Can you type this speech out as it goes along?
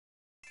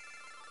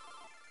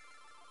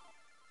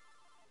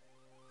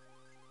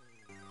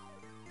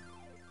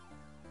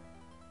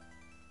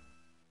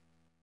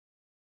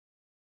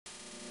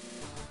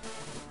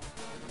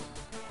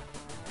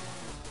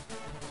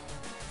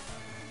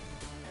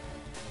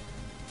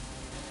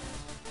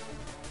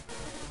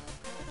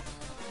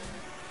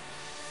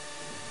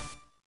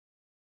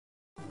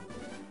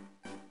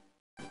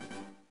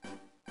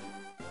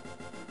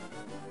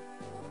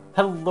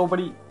Hello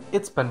buddy,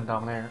 it's Ben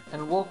Dominator,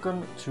 and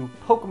welcome to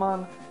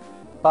Pokemon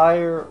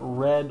Fire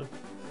Red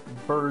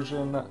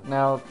version.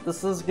 Now,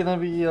 this is gonna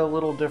be a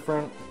little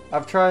different.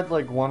 I've tried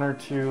like one or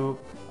two,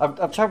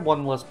 I've tried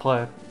one Let's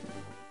Play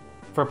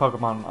for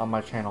Pokemon on my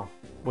channel,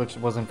 which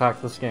was in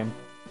fact this game.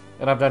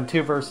 And I've done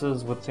two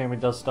verses with Sammy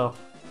Does Stuff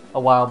a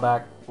while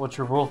back, which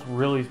are both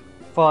really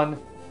fun.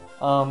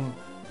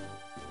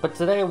 But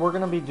today we're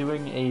gonna be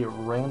doing a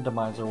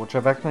randomizer, which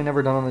I've actually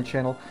never done on the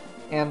channel,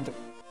 and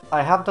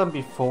I have done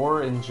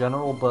before in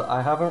general, but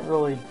I haven't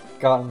really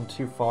gotten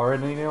too far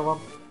in any of them.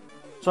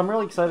 So I'm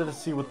really excited to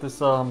see what this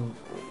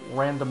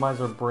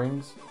randomizer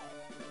brings.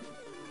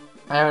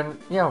 And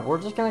yeah,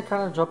 we're just gonna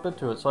kind of jump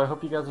into it. So I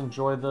hope you guys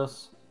enjoy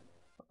this.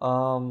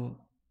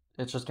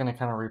 It's just gonna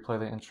kind of replay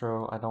the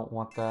intro. I don't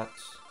want that.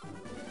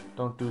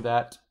 Don't do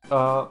that.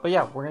 But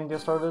yeah, we're gonna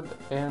get started,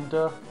 and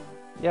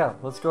yeah,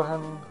 let's go ahead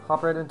and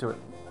hop right into it.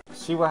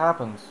 See what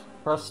happens.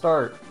 Press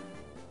start.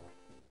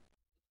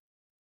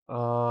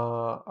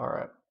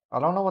 Alright. I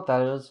don't know what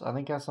that is. I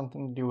think it has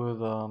something to do with,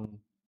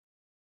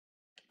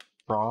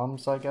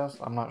 ROMs, I guess?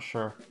 I'm not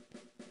sure.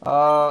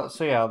 So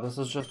yeah, this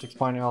is just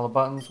explaining all the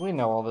buttons. We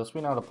know all this.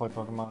 We know how to play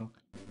Pokemon.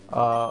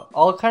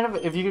 I'll kind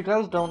of, if you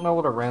guys don't know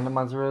what a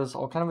randomizer is,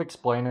 I'll kind of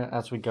explain it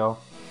as we go.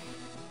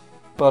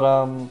 But,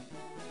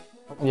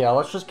 yeah,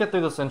 let's just get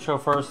through this intro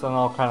first, and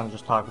I'll kind of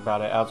just talk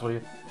about it as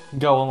we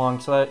go along,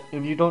 so that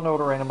if you don't know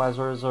what a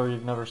randomizer is, or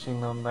you've never seen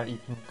them, that you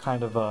can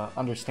kind of,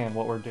 understand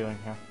what we're doing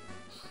here.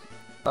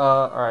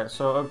 Alright,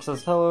 so Oak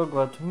says, hello,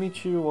 glad to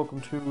meet you,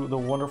 welcome to the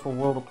wonderful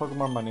world of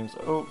Pokemon, my name's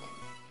Oak.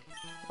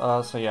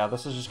 So yeah,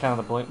 this is just kind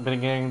of the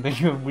beginning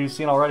thing we've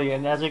seen already,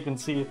 and as you can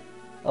see,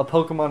 a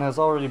Pokemon has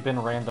already been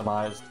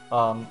randomized.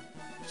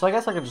 So I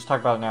guess I could just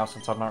talk about it now,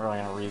 since I'm not really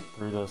going to read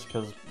through this,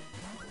 because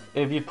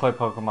if you play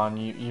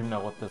Pokemon, you know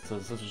what this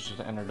is. This is just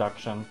an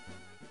introduction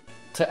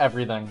to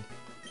everything.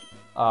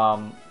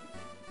 But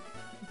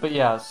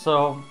yeah,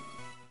 so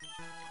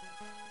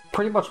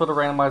pretty much what a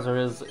randomizer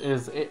is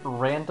it there's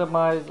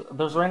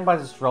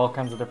randomizers for all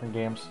kinds of different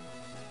games.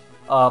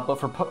 But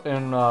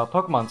in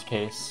Pokemon's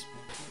case,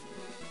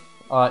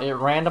 it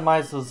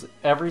randomizes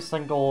every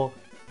single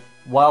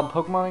wild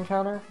Pokemon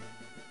encounter,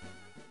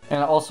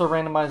 and it also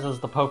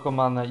randomizes the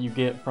Pokemon that you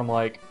get from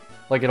like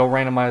it'll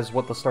randomize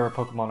what the starter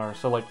Pokemon are.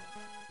 So like,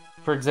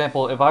 for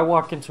example, if I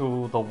walk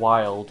into the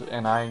wild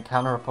and I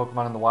encounter a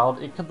Pokemon in the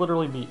wild, it could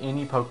literally be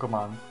any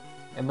Pokemon.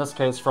 In this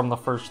case, from the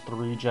first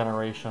 3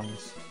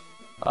 generations.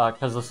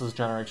 Because this is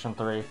Generation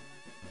 3.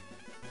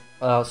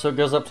 So it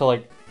goes up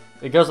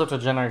to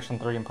Generation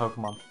 3 in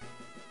Pokemon.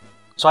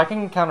 So I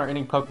can encounter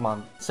any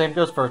Pokemon. Same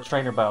goes for a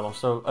trainer battle.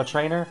 So a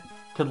trainer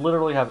could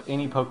literally have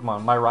any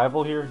Pokemon. My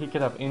rival here, he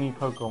could have any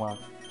Pokemon.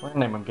 We're gonna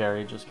name him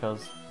Gary just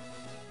because,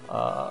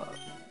 I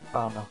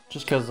don't know.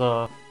 Just because,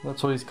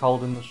 that's what he's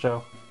called in the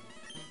show.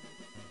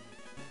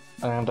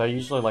 And I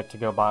usually like to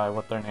go by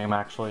what their name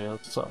actually is,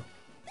 so.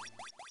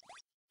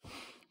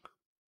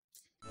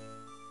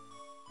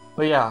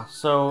 But yeah,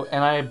 so,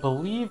 and I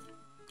believe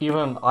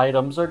even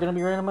items are going to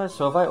be randomized,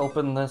 so if I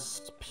open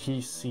this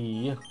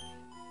PC,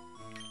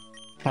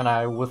 and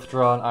I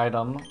withdraw an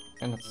item,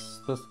 and it's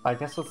this, I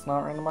guess it's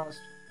not randomized?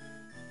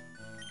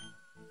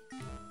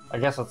 I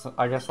guess the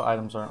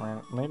items aren't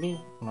random, maybe?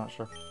 I'm not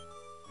sure.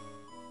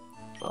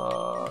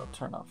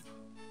 Turn off.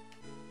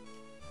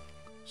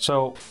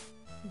 So,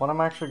 what I'm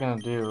actually going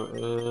to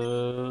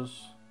do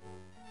is,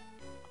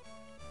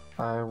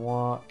 I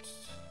want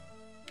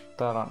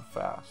that on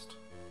fast.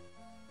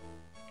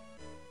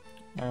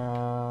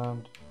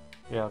 And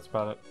yeah, that's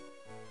about it.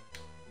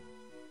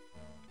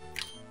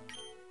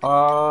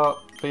 But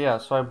yeah,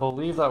 so I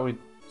believe that we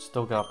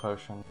still got a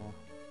potion.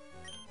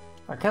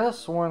 I could have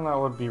sworn that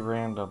would be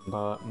random,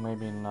 but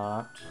maybe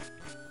not.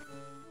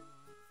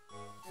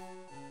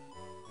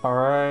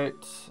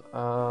 Alright,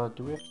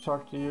 do we have to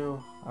talk to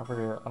you? I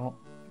forget, I don't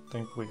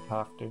think we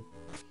have to.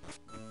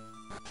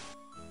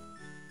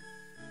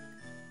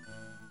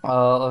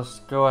 Let's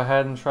go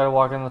ahead and try to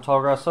walk in the tall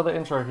grass. So the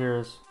intro here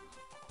is,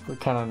 we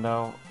kind of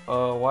know.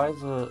 Why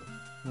is it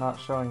not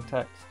showing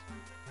text?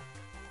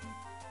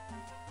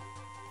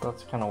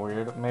 That's kind of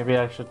weird. Maybe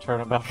I should turn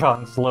it back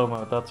on slow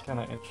mode. That's kind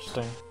of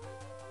interesting.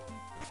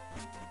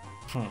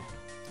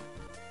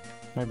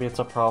 Maybe it's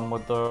a problem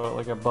with the,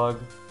 like a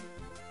bug.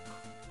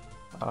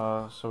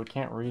 So we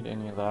can't read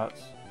any of that.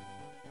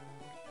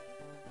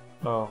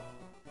 Oh,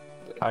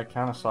 I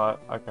kind of saw it.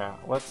 Okay,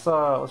 let's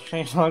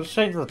change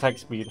the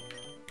text speed.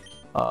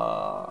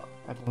 I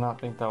did not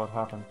think that would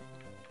happen.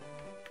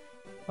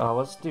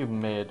 Let's do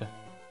mid.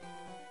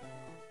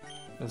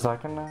 Is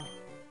that gonna?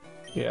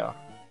 Yeah.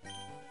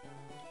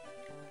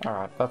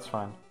 Alright, that's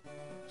fine.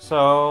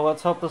 So,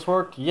 let's hope this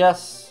worked.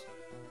 Yes!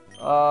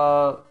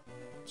 So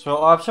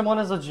option 1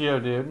 is a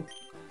Geodude.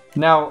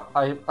 Now,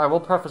 I will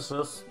preface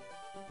this.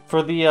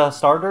 For the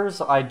starters,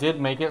 I did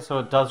make it so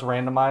it does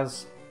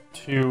randomize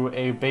to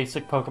a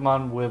basic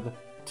Pokemon with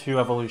 2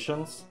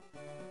 evolutions.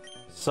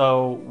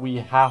 So, we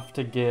have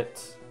to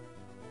get...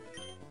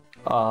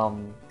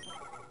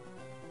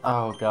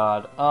 Oh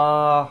god.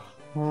 I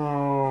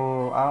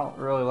don't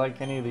really like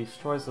any of these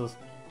choices.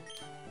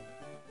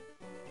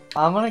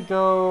 I'm gonna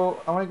go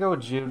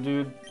with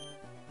Geodude,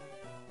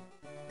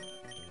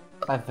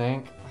 I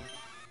think.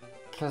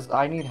 Because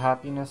I need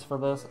happiness for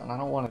this, and I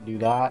don't want to do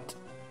that.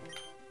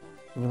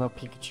 Even though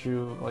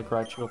Pikachu, like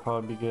Raichu will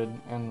probably be good,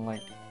 and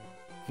like,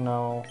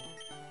 no.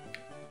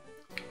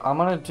 I'm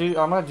gonna do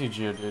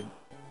Geodude.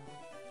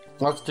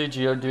 Let's do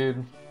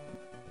Geodude.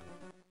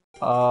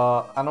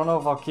 I don't know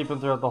if I'll keep it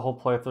throughout the whole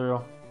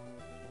playthrough.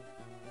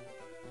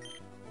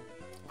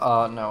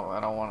 No, I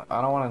don't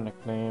want a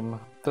nickname.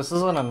 This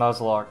isn't a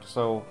Nuzlocke,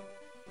 so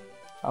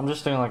I'm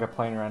just doing like a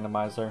plain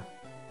randomizer.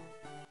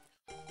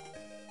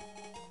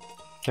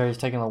 Okay, he's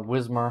taking a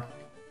Whismur,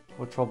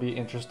 which will be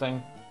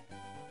interesting.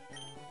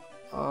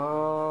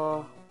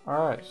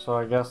 Alright, so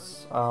I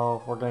guess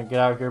we're gonna get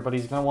out of here, but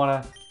he's gonna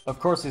wanna, of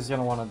course he's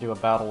gonna wanna do a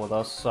battle with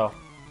us, so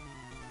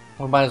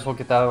we might as well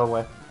get that out of the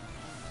way.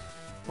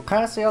 We'll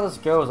kind of see how this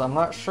goes. I'm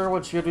not sure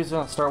what Geodude's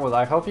gonna start with.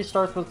 I hope he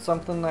starts with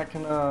something that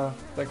can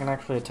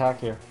actually attack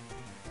here.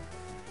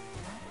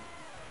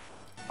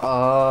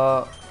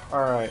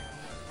 Alright.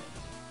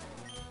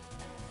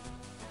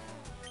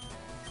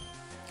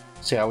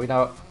 So yeah, we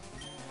know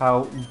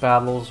how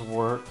battles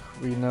work.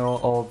 We know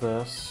all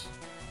this.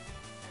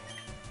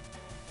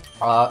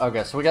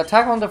 Okay, so we got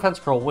Tackle and Defense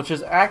Curl, which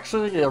is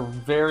actually a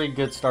very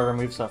good starter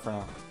moveset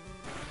for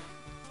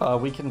now.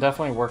 We can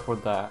definitely work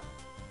with that.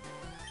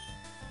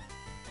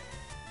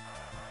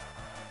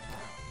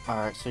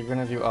 Alright, so you're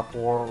gonna do Up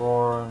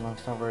Roar, and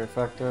that's not very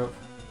effective.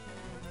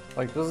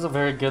 Like, this is a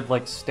very good,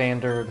 like,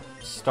 standard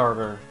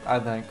starter, I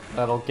think,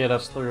 that'll get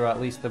us through at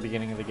least the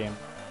beginning of the game.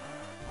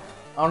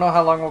 I don't know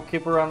how long we'll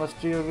keep around this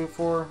Geodude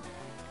for,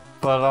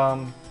 but,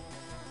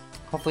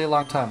 hopefully a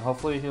long time.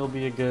 Hopefully he'll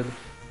be a good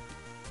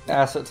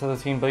asset to the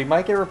team, but he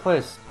might get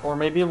replaced, or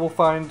maybe we'll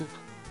find,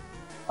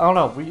 I don't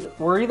know,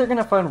 we're either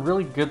gonna find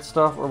really good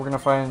stuff, or we're gonna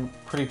find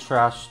pretty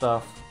trash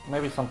stuff.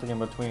 Maybe something in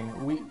between.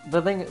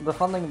 The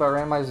fun thing about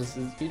randomizers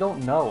is you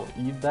don't know.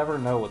 You never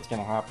know what's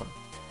gonna happen.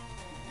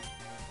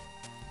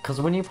 Because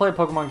when you play a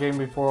Pokemon game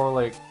before,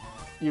 like,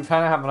 you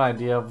kind of have an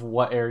idea of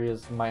what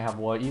areas might have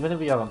what. Even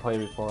if you haven't played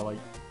before, like,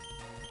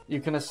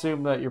 you can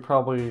assume that you're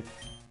probably,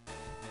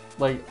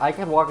 like, I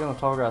could walk in the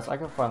tall grass, I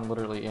could find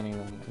literally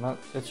anything. And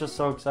it's just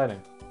so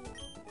exciting.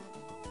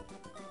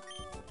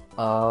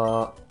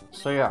 So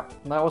yeah,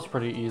 that was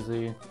pretty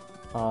easy.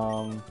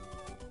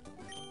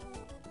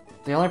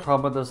 The only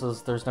problem with this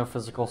is there's no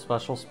physical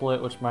special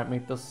split, which might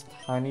make this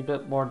a tiny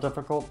bit more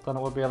difficult than it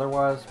would be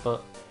otherwise,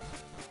 but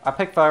I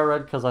picked Fire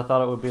Red because I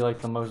thought it would be like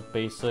the most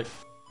basic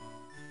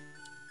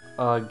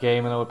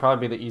game, and it would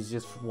probably be the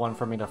easiest one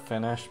for me to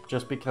finish,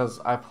 just because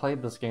I've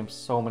played this game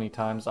so many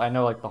times. I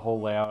know like the whole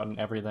layout and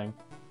everything.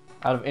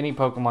 Out of any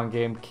Pokemon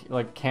game,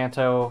 like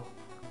Kanto,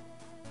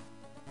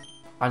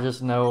 I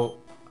just know,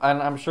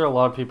 and I'm sure a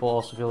lot of people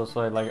also feel this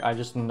way, like I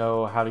just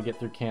know how to get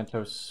through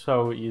Kanto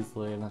so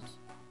easily, and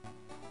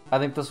I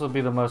think this would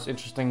be the most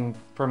interesting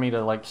for me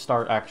to like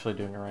start actually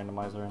doing a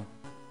randomizer in.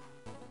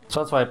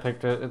 So that's why I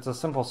picked it. It's a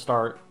simple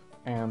start,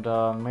 and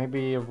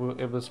maybe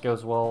if this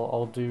goes well,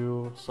 I'll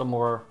do some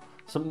more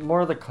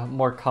of the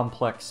more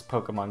complex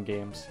Pokemon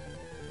games.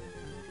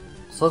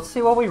 So let's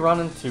see what we run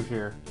into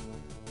here.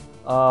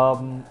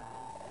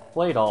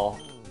 Bladeall.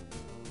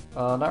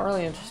 Not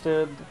really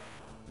interested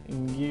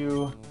in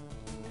you.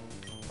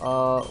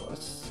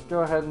 Let's go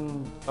ahead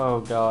and,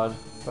 oh god,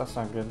 that's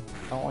not good.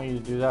 I don't want you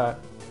to do that.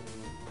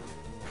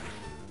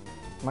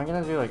 Am I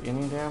gonna do like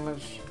any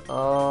damage?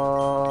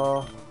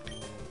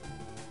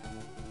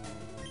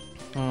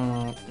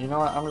 You know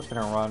what? I'm just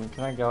gonna run.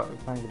 Can I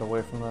get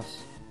away from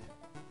this?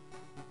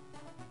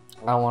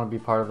 I don't want to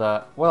be part of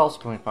that. What else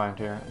can we find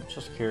here? I'm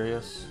just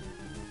curious.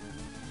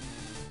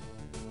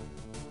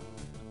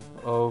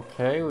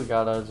 Okay, we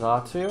got a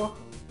Xatu.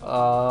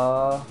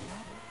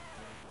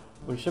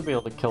 We should be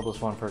able to kill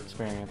this one for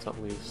experience at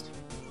least.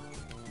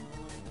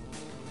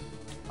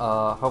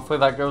 Hopefully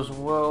that goes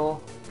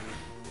well.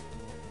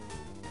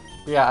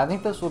 Yeah, I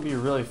think this will be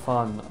really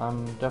fun.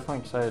 I'm definitely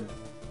excited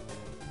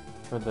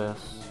for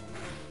this.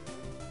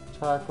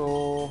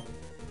 Tackle.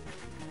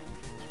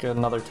 Let's get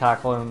another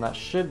tackle in, that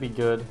should be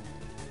good.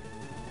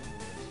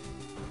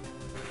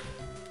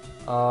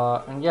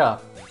 And yeah,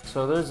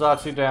 so there's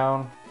Xatu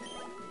down.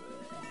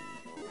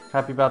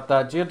 Happy about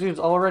that. Geodude's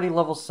already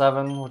level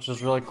 7, which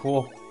is really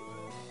cool.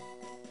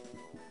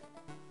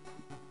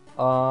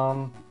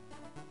 So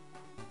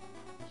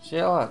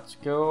yeah, let's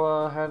go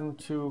ahead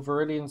into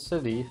Viridian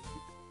City.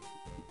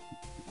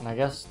 And I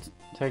guess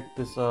take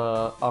this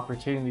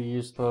opportunity to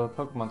use the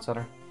Pokemon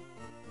Center.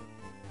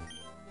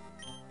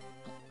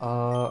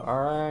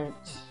 Alright.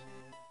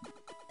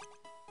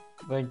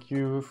 Thank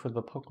you for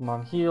the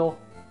Pokemon heal.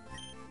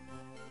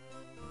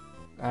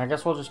 And I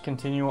guess we'll just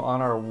continue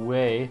on our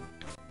way.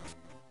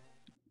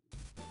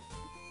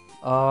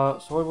 So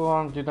what do we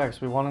want to do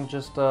next? We want to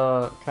just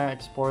kind of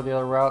explore the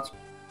other routes.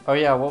 Oh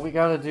yeah, what we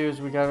gotta do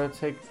is we gotta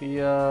take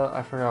the,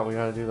 I forgot, we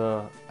gotta do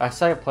the, I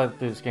say I played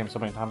through this game so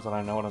many times that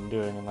I know what I'm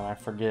doing, and then I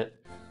forget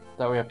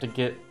that we have to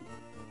get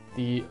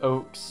the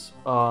Oak's,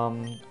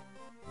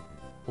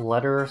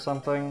 letter or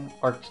something?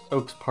 Or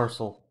Oak's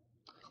parcel.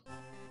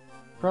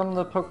 from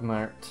the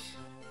Pokemart.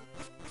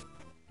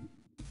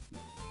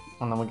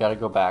 And then we gotta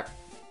go back.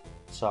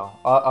 So,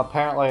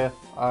 apparently,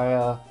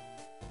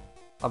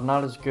 I'm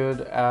not as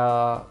good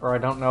at, or I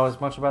don't know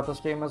as much about this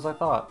game as I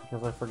thought,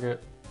 because I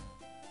forget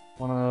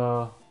one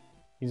of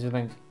the easier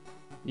things.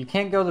 You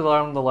can't go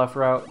down the left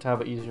route to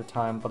have an easier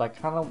time, but I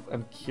kind of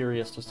am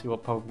curious to see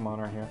what Pokemon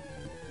are here.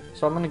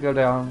 So I'm gonna go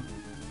down,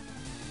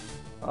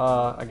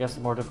 I guess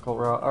the more difficult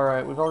route.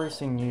 Alright, we've already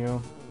seen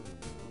you.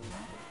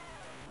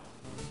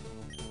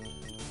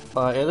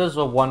 It is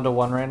a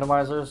 1-to-1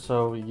 randomizer,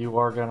 so you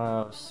are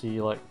gonna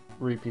see, like,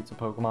 repeats of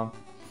Pokemon.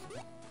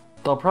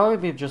 There'll probably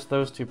be just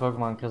those two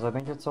Pokemon, because I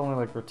think it's only,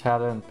 like,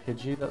 Rattata and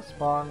Pidgey that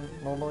spawn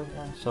normally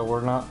here. So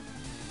we're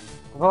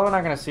probably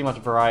not gonna see much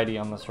variety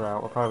on this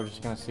route. We're probably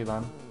just gonna see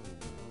them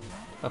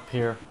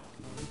appear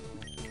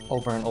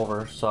over and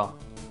over, so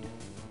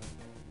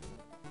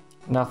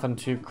nothing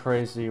too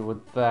crazy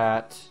with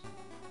that.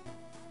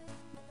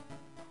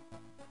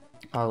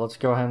 Let's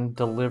go ahead and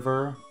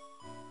deliver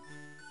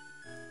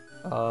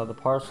the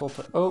parcel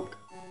to Oak.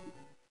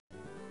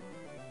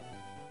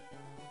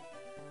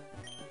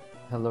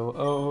 Hello,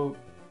 Oak.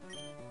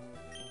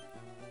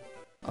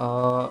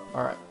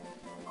 Alright.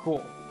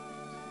 Cool.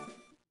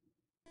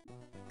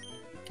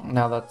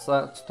 Now that's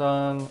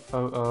done.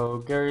 Oh,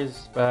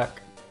 Gary's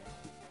back.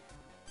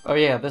 Oh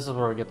yeah, this is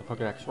where we get the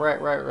Pokédex. Right.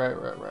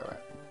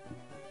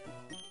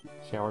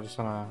 So yeah, we're just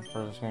gonna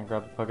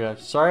grab the Pokédex.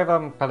 Sorry if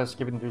I'm kind of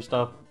skipping through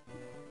stuff.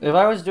 If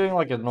I was doing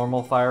like a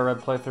normal Fire Red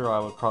playthrough, I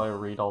would probably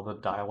read all the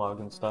dialogue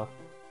and stuff.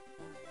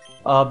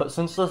 But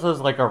since this is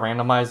like a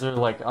randomizer,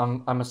 like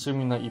I'm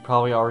assuming that you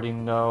probably already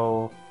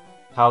know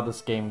how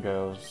this game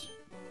goes.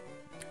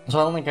 So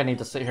I don't think I need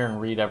to sit here and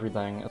read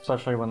everything,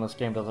 especially when this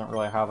game doesn't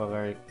really have a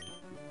very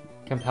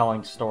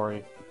compelling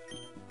story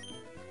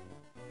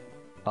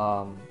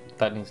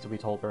that needs to be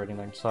told or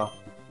anything. So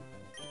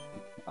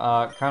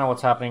kind of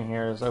what's happening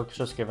here is Oak's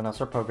just giving us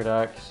our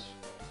Pokédex.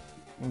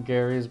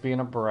 Gary's being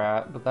a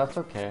brat, but that's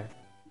okay.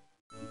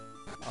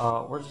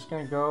 We're just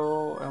gonna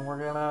go and we're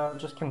gonna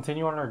just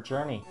continue on our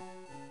journey.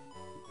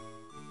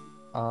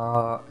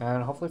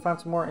 And hopefully find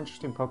some more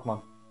interesting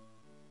Pokemon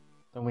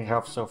than we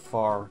have so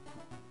far.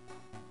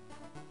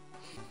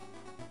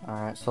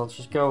 Alright, so let's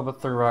just go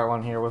through right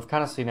one here. We've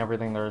kind of seen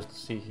everything there is to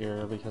see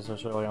here because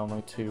there's really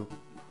only 2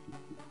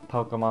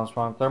 Pokemon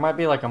spawn. There might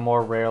be like a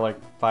more rare, like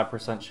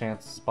 5%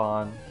 chance to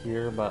spawn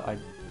here, but I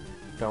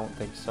don't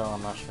think so.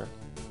 I'm not sure.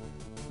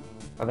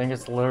 I think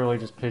it's literally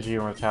just Pidgey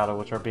and Rattata,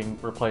 which are being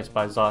replaced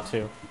by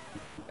Xatu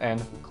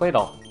and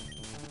Claydol.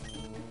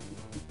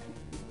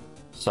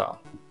 So.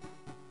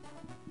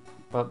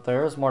 But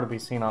there is more to be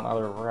seen on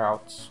other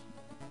routes,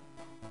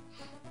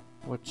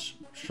 which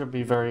should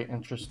be very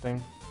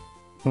interesting.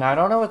 Now, I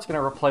don't know what's going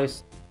to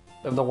replace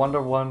the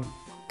 1-to-1,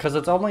 because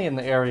it's only in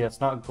the area,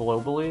 it's not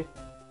globally.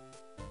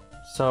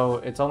 So,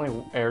 it's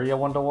only area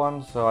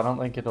 1-to-1, so I don't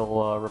think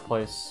it'll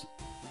replace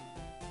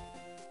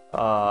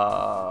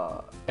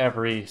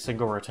every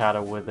single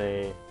Rattata with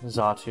a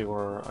Xatu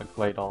or a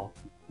Claydol.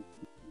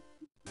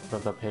 For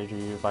the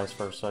Pidgey, vice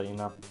versa, you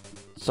know.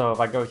 So if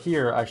I go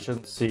here, I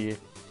shouldn't see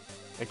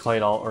a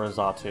Claydol or a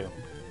Xatu.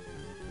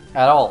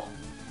 At all.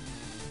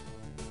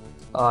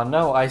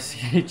 No, I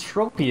see a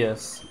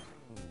Tropius.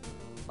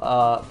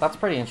 That's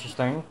pretty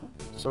interesting.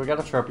 So we got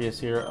a Tropius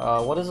here.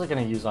 What is it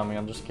going to use on me?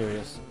 I'm just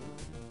curious.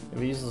 If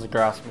it uses a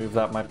grass move,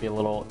 that might be a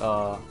little,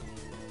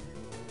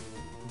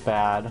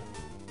 bad.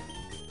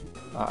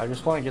 I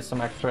just want to get some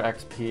extra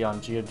XP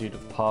on Geodude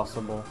if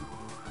possible.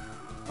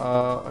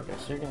 Okay,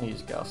 so you're gonna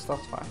use Gust,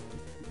 that's fine.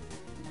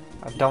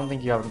 I don't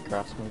think you have any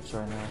grass moves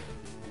right now.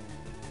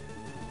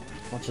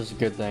 Which is a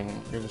good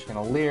thing. You're just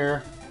gonna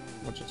Leer,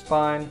 which is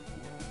fine.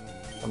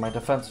 And my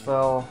defense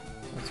fell,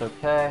 it's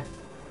okay.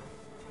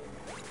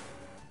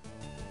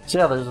 So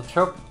yeah, there's a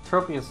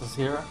Tropius is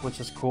here,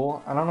 which is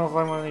cool. I don't know if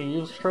I'm gonna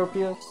use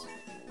Tropius.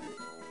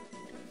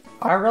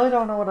 I really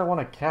don't know what I want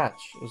to catch,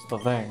 is the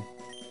thing.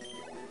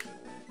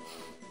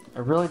 I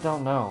really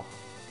don't know.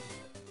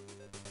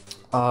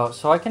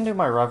 So I can do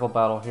my rival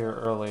battle here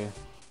early,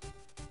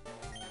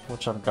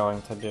 which I'm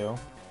going to do.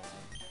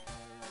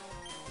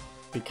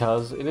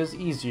 Because it is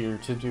easier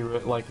to do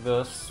it like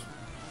this.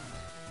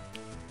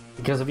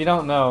 Because if you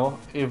don't know,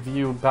 if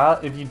you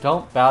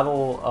don't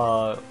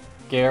battle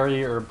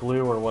Gary or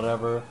Blue or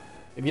whatever,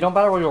 if you don't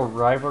battle your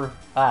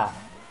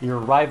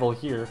rival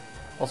here.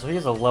 Also, he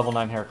has a level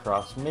 9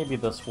 Heracross. Maybe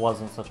this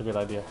wasn't such a good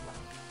idea.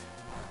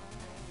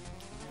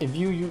 If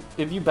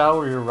you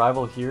battle your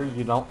rival here,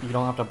 you don't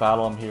have to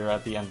battle him here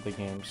at the end of the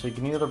game. So you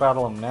can either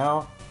battle him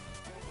now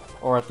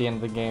or at the end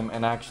of the game.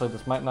 And actually,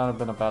 this might not have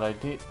been a bad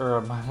idea, or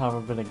it might not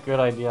have been a good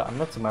idea. I'm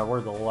mixing my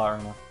words a lot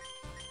right now.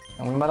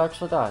 And we might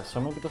actually die. So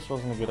maybe this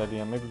wasn't a good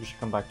idea. Maybe we should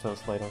come back to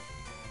this later.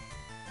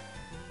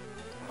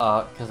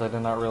 Because I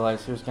did not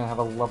realize he was gonna have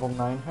a level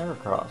 9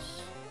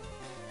 Heracross.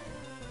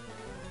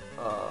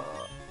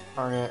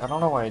 Alright, I don't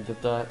know why I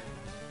did that.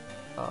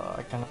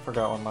 I kind of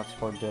forgot what my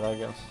sword did, I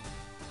guess.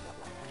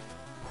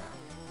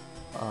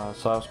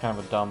 So that was kind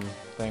of a dumb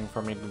thing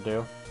for me to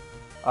do.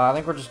 I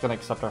think we're just gonna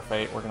accept our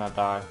fate. We're gonna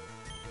die.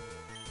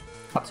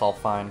 That's all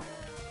fine.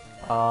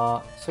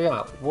 So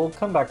yeah, we'll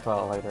come back to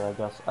that later, I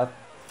guess. I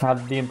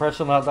had the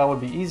impression that that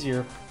would be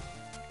easier,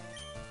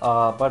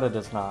 but it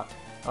is not.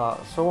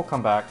 So we'll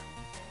come back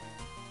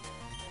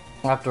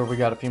after we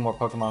got a few more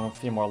Pokemon and a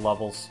few more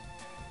levels.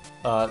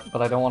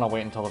 But I don't want to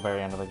wait until the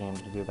very end of the game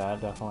to do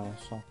that, definitely,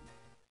 so.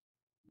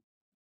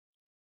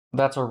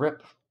 That's a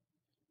rip.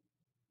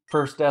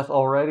 First death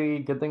already.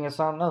 Good thing it's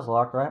not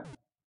Nuzlocke, right?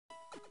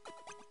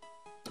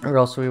 Or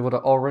else we would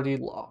have already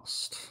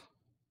lost.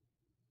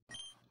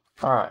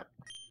 Alright.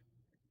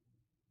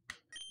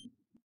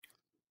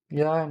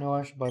 Yeah, I know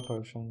I should buy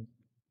potions.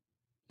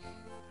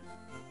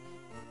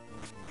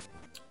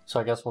 So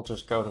I guess we'll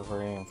just go to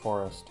Viridian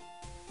Forest.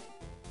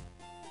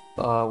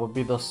 Would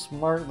be the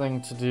smart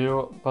thing to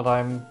do, but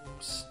I'm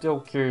still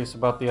curious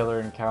about the other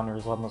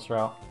encounters on this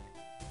route.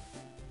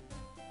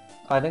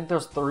 I think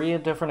there's 3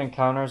 different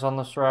encounters on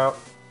this route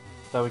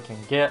that we can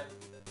get.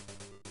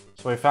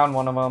 So we found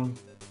one of them.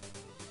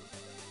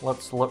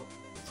 Let's look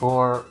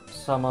for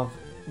some of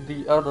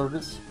the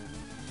others.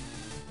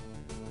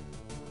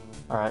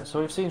 Alright,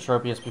 so we've seen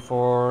Tropius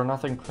before,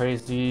 nothing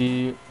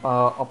crazy.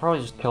 I'll probably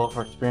just kill it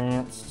for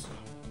experience.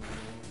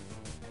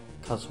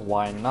 Because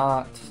why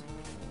not?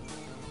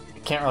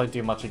 It can't really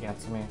do much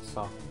against me,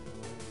 so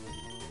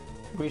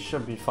we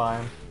should be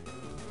fine.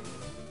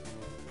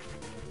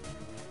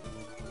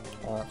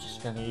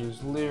 Just gonna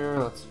use Leer,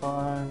 that's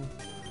fine.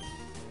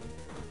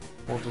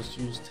 We'll just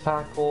use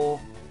Tackle.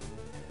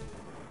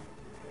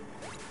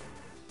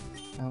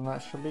 And that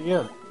should be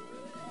good.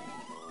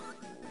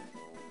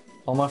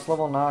 Almost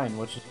level 9,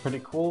 which is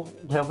pretty cool.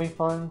 Can we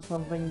find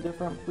something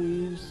different,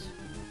 please?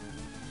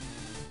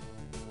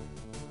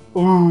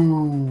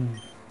 Ooh!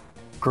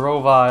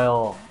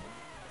 Grovyle.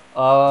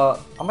 I'm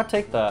gonna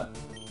take that.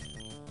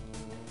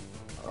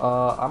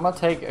 I'm gonna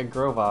take a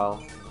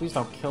Grovyle. Please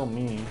don't kill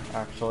me,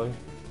 actually.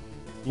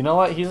 You know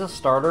what? He's a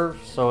starter,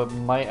 so it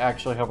might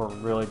actually have a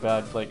really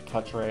bad, like,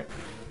 catch rate.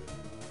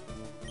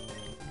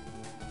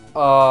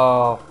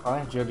 Oh, I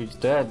think Jody's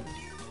dead.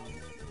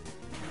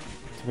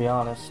 To be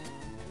honest.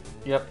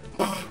 Yep.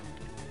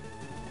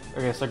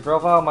 Okay, so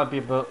Grovyle might be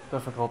a bit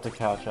difficult to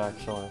catch,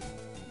 actually.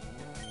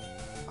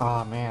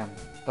 Ah, man.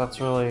 That's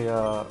really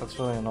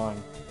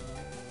annoying.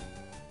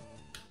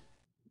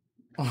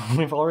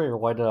 We've already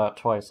whited out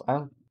twice.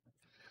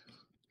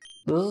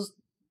 This is...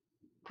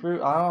 I don't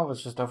know if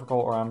it's just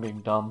difficult or I'm being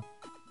dumb.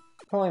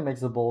 Probably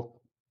makes it both.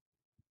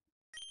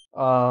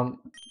 But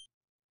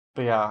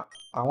yeah,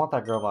 I want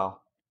that Grovyle.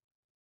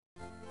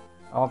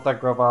 I want that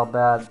Grovyle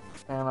bad,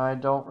 and I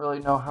don't really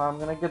know how I'm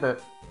gonna get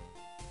it.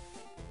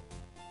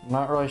 I'm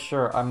not really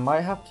sure. I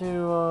might have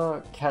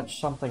to catch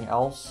something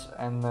else,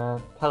 and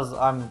then because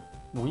I'm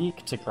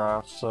weak to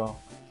grass, so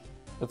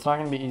it's not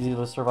gonna be easy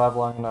to survive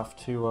long enough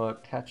to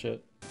catch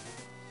it.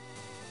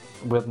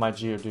 With my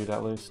Geodude,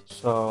 at least.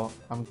 So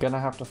I'm gonna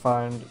have to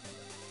find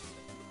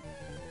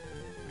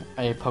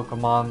a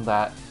Pokemon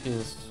that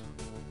is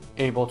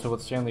able to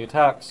withstand the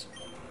attacks.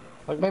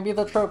 Like maybe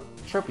the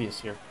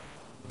Tropius here.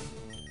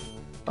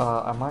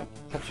 I might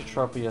catch a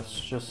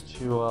Tropius just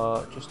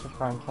to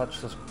try and catch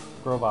this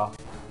Grovyle.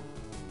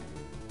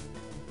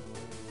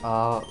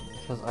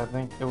 Because I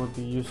think it would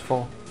be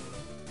useful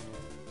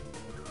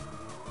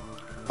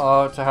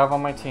to have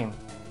on my team.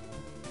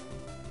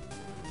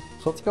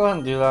 So let's go ahead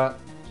and do that.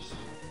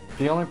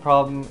 The only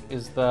problem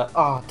is that...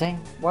 Oh, dang.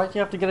 Why'd you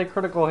have to get a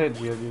critical hit,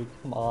 Geodude?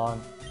 Come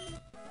on.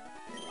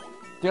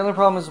 The only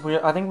problem is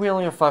I think we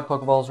only have 5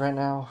 Pokeballs right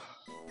now.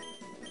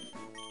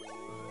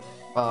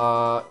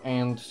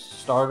 And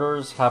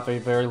starters have a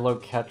very low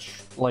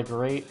catch,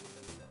 rate.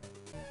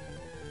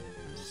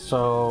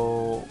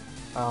 So...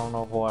 I don't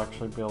know if we'll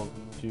actually be able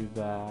to do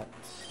that.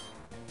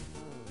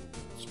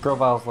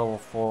 Grovyle's level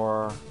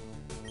 4. Was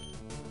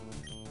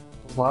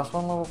the last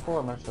one level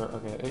 4? I'm not sure.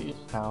 Okay, it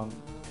used to count.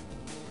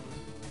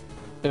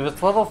 If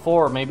it's level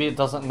 4, maybe it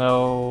doesn't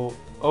know...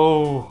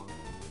 Oh!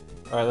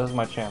 Alright, this is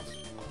my chance.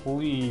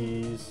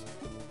 Please.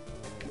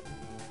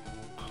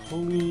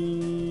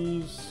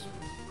 Please.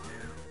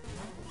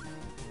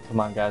 Come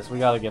on, guys. We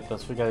gotta get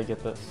this. We gotta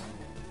get this.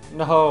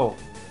 No!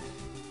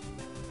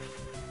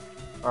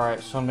 Alright,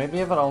 so maybe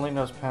if it only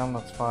knows Pound,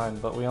 that's fine.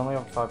 But we only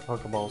have 5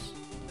 Pokeballs.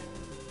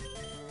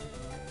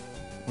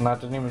 And that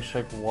didn't even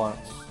shake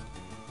once.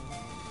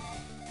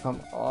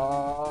 Come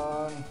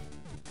on.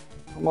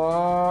 Come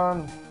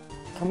on.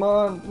 Come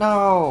on,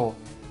 no!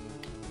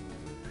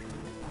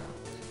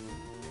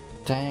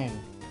 Dang.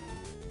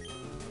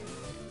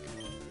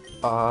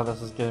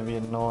 This is gonna be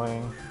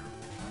annoying.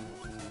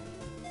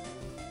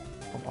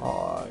 Come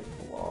on,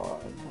 come on,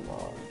 come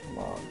on, come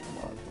on, come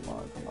on, come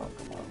on, come on,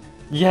 come on.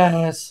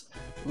 Yes!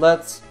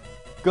 Let's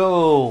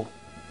go!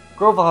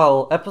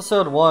 Grovyle,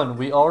 episode 1,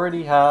 we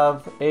already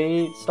have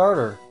a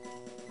starter.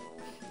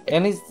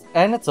 And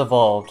it's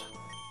evolved.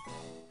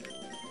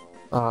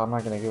 I'm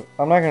not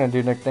gonna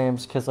do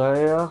nicknames because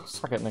I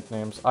suck at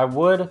nicknames. I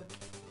would,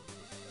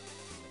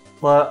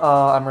 but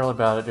I'm really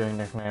bad at doing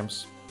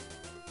nicknames.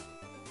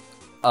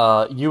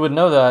 You would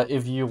know that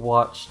if you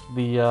watched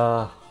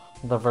the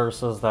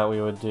verses that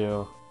we would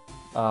do.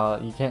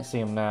 You can't see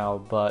him now,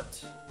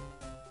 but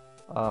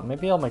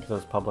maybe I'll make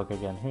those public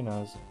again. Who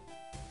knows?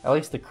 At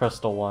least the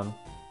crystal one.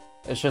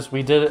 It's just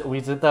we did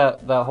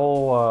that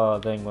whole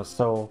thing was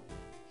so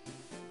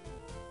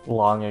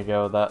long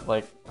ago that,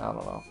 like, I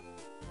don't know.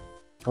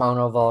 I don't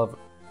know if I'll ever,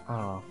 I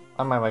don't know.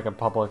 I might make it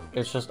public.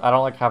 It's just I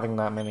don't like having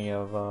that many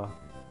of I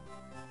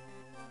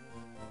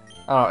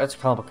don't know, it's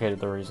complicated,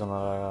 the reason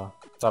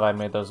that I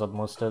made those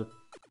unlisted.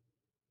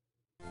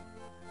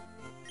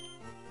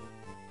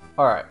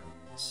 Alright,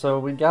 so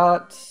we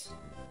got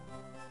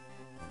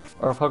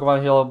our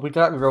Pokemon heal, we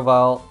got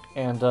Grovyle,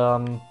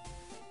 and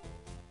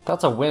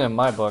that's a win in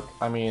my book.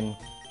 I mean,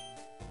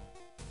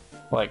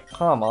 like,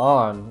 come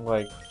on,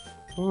 like,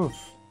 oof.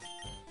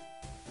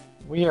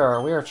 We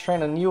are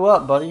training you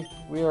up, buddy.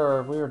 We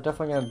are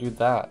definitely gonna do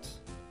that.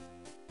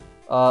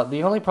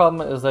 The only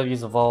problem is that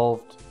he's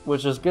evolved,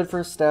 which is good for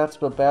his stats,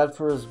 but bad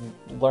for his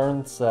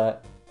learn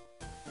set.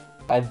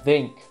 I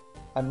think.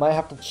 I might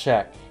have to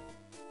check.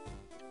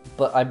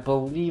 But I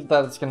believe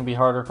that it's gonna be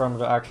harder for him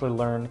to actually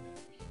learn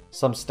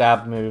some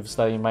stab moves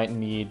that he might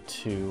need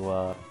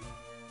to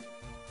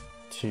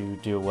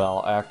do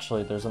well.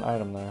 Actually, there's an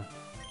item there.